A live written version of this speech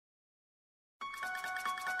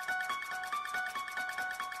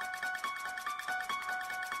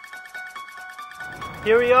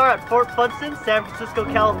Here we are at Fort Funston, San Francisco,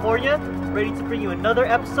 California, ready to bring you another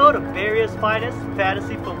episode of Barria's Finest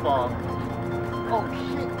Fantasy Football. Oh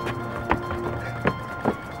shit.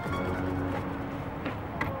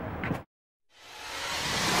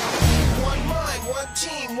 One mind, one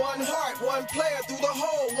team, one heart, one player through the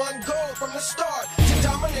hole, one goal from the start to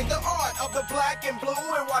dominate the art of the black and blue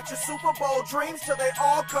and watch your Super Bowl dreams till they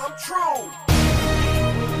all come true.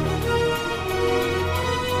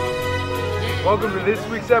 Welcome to this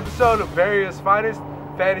week's episode of Barria's Finest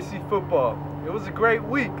Fantasy Football. It was a great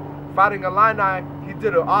week. Fighting Illini, he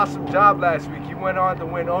did an awesome job last week. He went on to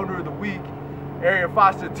win Owner of the Week. Arian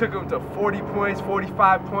Foster took him to 40 points,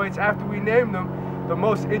 45 points after we named him the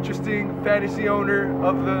most interesting fantasy owner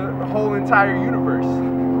of the whole entire universe.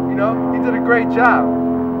 You know, he did a great job.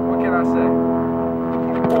 What can I say?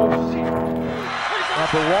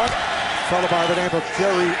 Number one, a fellow by the name of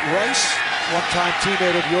Jerry Rice, one-time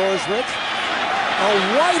teammate of yours, Rich. A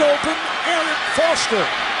wide open Arian Foster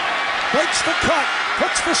breaks the cut,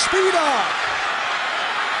 puts the speed on.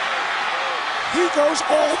 He goes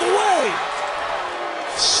all the way.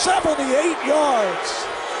 78 yards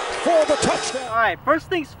for the touchdown. All right, first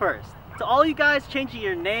things first. To all you guys changing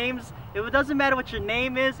your names, it doesn't matter what your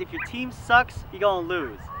name is. If your team sucks, you're gonna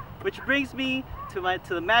lose. Which brings me to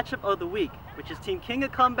the matchup of the week, which is Team King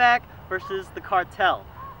of Comeback versus the Cartel.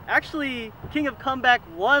 Actually, King of Comeback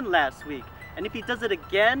won last week. And if he does it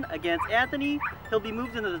again against Anthony, he'll be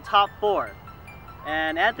moved into the top 4.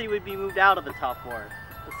 And Anthony would be moved out of the top 4.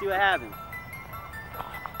 Let's see what happens.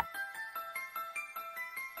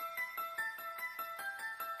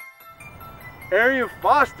 Arian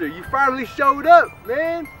Foster, you finally showed up,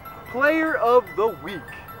 man. Player of the week.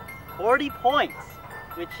 40 points,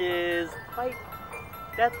 which is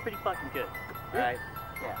that's pretty fucking good. Alright,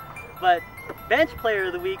 yeah. But bench player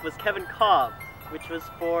of the week was Kevin Cobb, which was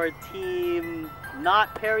for Team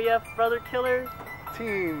Not Paria Brother Killer.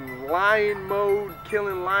 Team Lion Mode,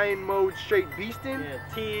 Killing Lion Mode, Straight Beastin'. Yeah,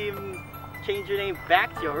 Team Change Your Name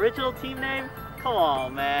Back to Your Original team name. Come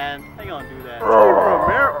on, man. How you gonna do that? Team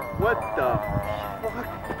Romero. What the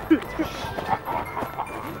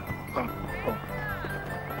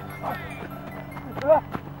fuck?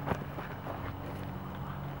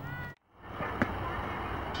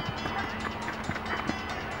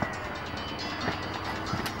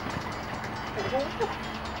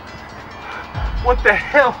 What the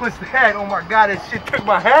hell was that? Oh my god, that shit took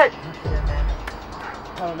my hat! Yeah, man.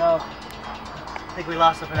 I don't know. I think we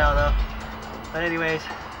lost it for now, though. But anyways,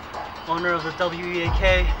 owner of the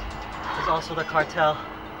WEAK is also the Cartel.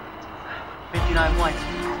 59 points.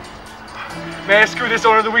 Man, screw this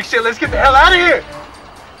owner of the week shit. Let's get the hell out of here!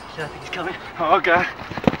 Shit, I think he's coming. Oh god.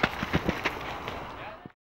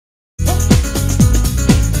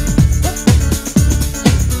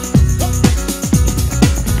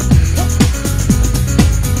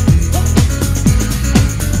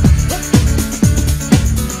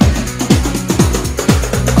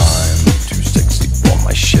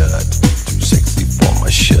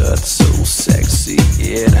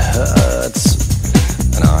 It hurts,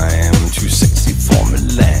 and I am too sexy for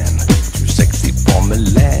Milan, too sexy for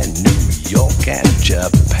Milan, New York and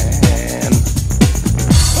Japan.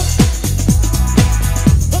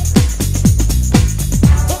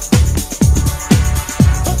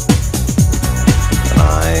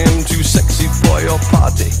 I am too sexy for your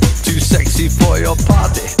party, too sexy for your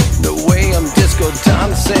party, the way I'm disco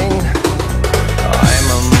dancing. I'm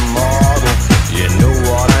a model, you know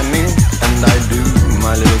what I mean, and I do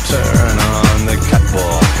my little turn on the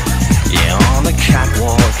catwalk. Yeah, on the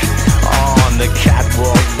catwalk, on the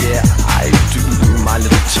catwalk. Yeah, I do my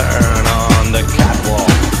little turn on the catwalk.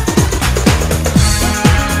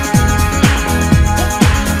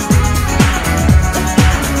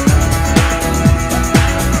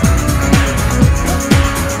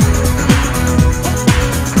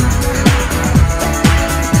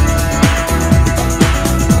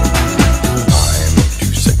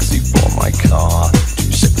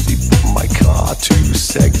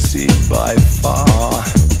 Sexy by far,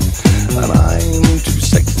 and I'm too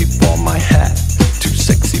sexy for my hat, too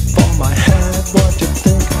sexy for my hat. What you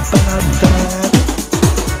think about that?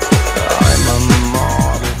 I'm a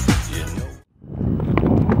model, you know.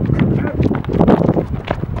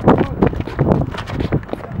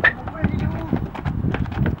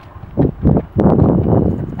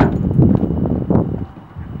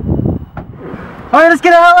 All right, let's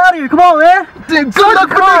get the hell out of here. Come on, man. Good luck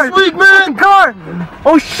for next week, man. Car.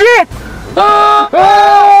 Oh shit! Oh!